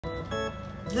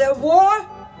The war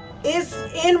is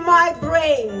in my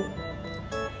brain.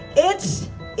 It's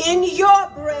in your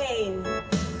brain.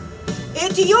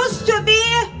 It used to be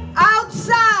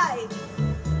outside,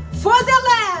 for the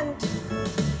land,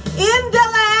 in the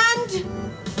land,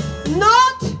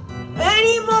 not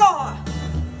anymore.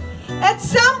 At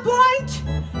some point,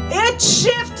 it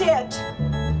shifted.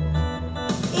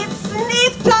 It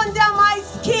sniffed under my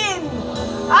skin,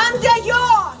 under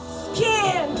your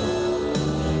skin.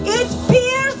 It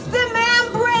pierced the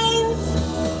membranes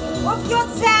of your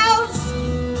cells,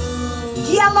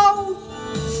 yellow,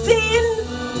 thin.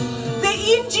 The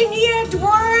engineered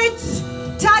words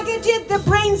targeted the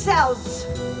brain cells.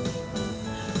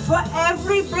 For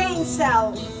every brain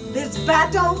cell, this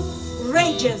battle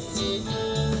rages.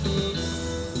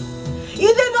 In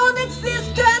the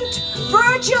non-existent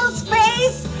virtual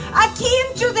space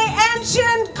akin to the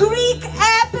ancient Greek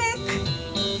epic,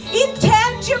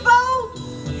 intangible,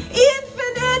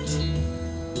 infinite,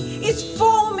 is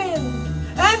foaming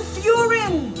and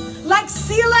furing like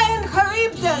Scylla and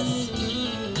Charybdis.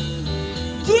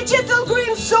 Digital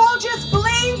green soldiers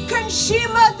blink and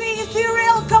shimmer the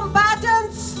ethereal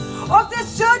combatants of the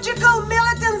surgical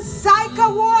militant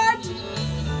psycho ward,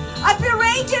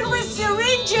 operating with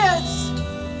syringes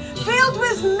filled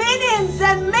with minions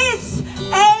and myths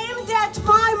aimed at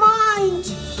my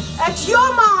mind, at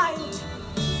your mind.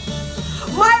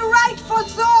 My right for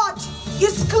thought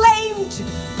is claimed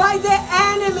by the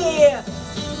enemy.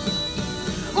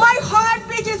 My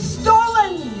heartbeat is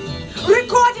stolen,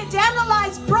 recorded,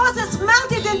 analyzed, processed,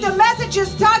 melted into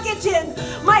messages targeting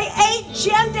my 8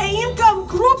 gender income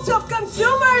groups of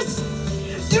consumers.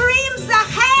 Dreams are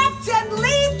hacked and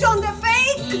leaked on the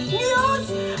fake news.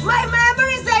 My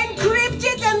memories are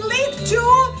encrypted and leaked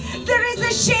too. There is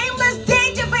a shameless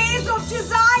database of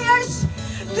desires.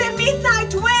 The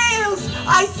midnight wails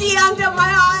I see under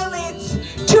my eyelids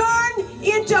turn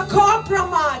into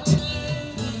compromat.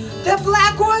 The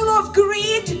black oil of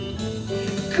greed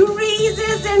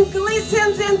greases and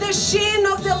glistens in the sheen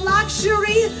of the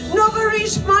luxury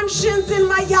nourish mansions in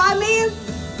Miami,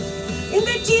 in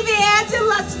the TV ads in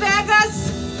Las Vegas,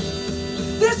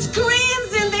 the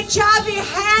screens in the chubby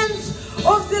hands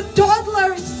of the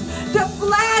toddlers, the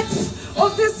flats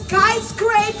of the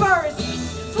skyscrapers,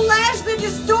 flash the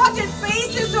distorted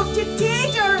faces of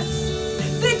dictators.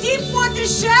 The deep water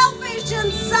shellfish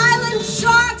and silent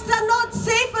sharks are not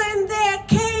safer in their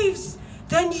caves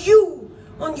than you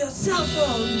on your cell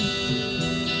phone.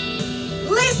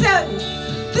 Listen,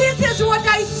 this is what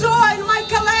I saw in my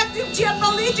collective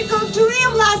geopolitical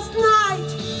dream last night.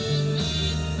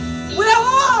 We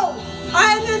all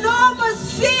are an enormous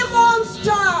sea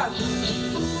monster.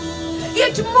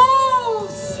 It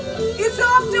moves. Its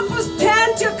octopus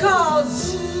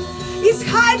tentacles. Its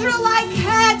hydra-like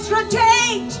heads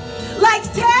rotate like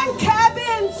 10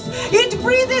 cabins. It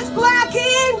breathes black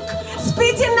ink,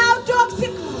 spitting out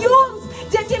toxic fumes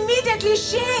that immediately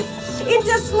shift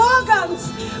into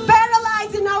slogans,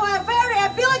 paralyzing our very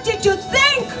ability to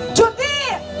think, to be.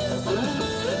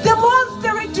 The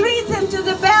monster retreats into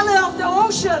the belly of the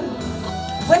ocean.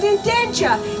 When in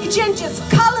danger, it changes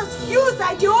colors, hues,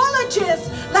 ideologies,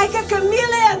 like a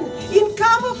chameleon in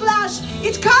camouflage.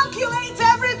 It calculates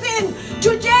everything.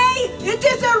 Today, it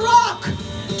is a rock.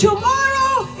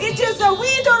 Tomorrow, it is a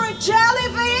weed or a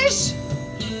jellyfish.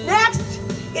 Next,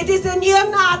 it is a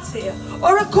neo-Nazi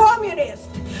or a communist.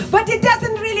 But it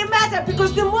doesn't really matter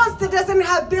because the monster doesn't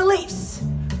have beliefs,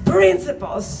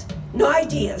 principles, no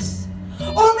ideas.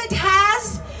 All it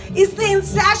has is the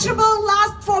insatiable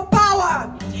lust for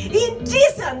power,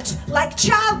 indecent like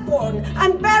childborn,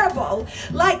 unbearable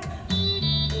like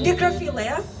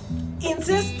necrophilia,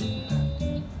 incest,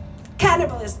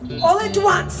 cannibalism, all at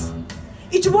once.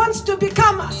 It wants to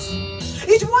become us.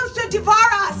 It wants to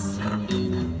devour us.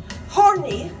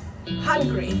 Horny,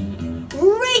 hungry,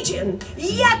 raging,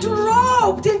 yet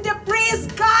robed in the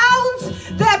priest gowns,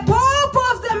 the pope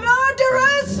of the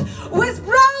murderers, with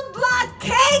brown blood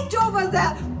caked over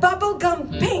the bubblegum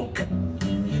pink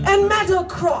and metal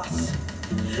cross.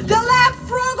 The lap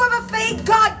frog of a fake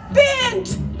god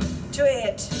pinned to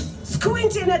it,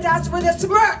 squinting at us with a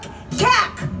smirk,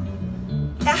 tack,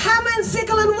 a hammer and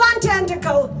sickle in one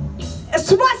tentacle, a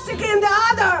swastika in the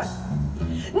other.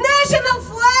 National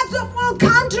flags of all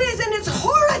countries in its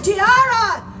horror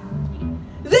tiara.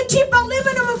 The cheap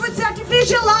aluminum of its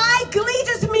artificial eye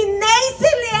glitters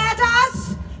menacingly at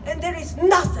us, and there is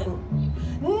nothing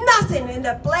in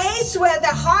the place where the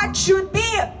heart should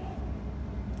be,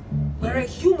 where a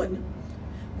human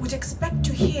would expect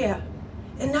to hear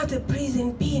another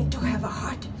breathing being to have a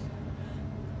heart.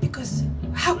 Because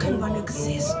how can one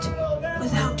exist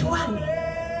without one?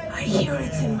 I hear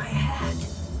it in my head.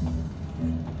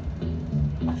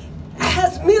 It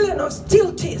has millions of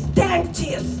steel teeth, tank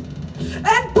teeth,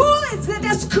 and bullets that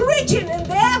are screeching in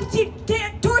the empty,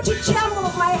 dirty chamber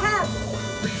of my head.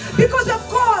 Because of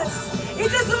course,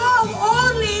 it is all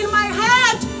only in my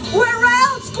head. Where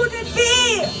else could it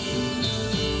be?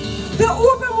 The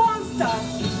Uber monster,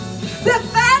 the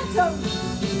phantom,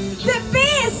 the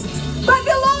beast,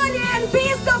 Babylonian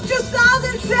beast of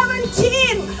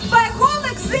 2017. My whole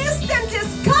existence is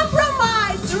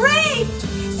compromised, raped,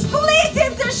 split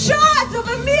into shards of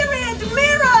a myriad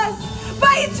mirrors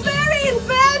by its very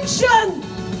invention.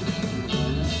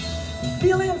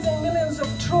 Billions and millions of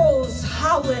trolls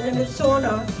howling in its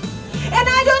honor. And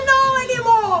I don't know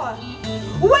anymore.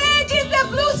 Where did the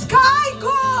blue sky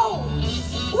go?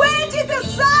 Where did the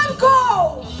sun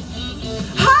go?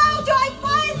 How do I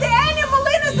find the animal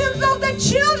innocence of the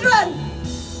children?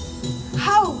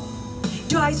 How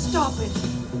do I stop it?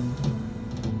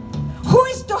 Who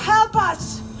is to help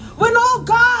us when all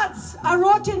gods are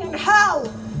rotting in hell?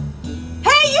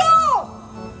 Hey you!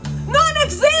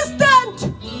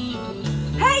 Non-existent!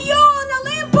 Hey you on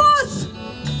Olympus!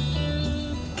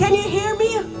 Can you hear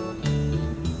me?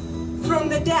 From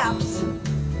the depths.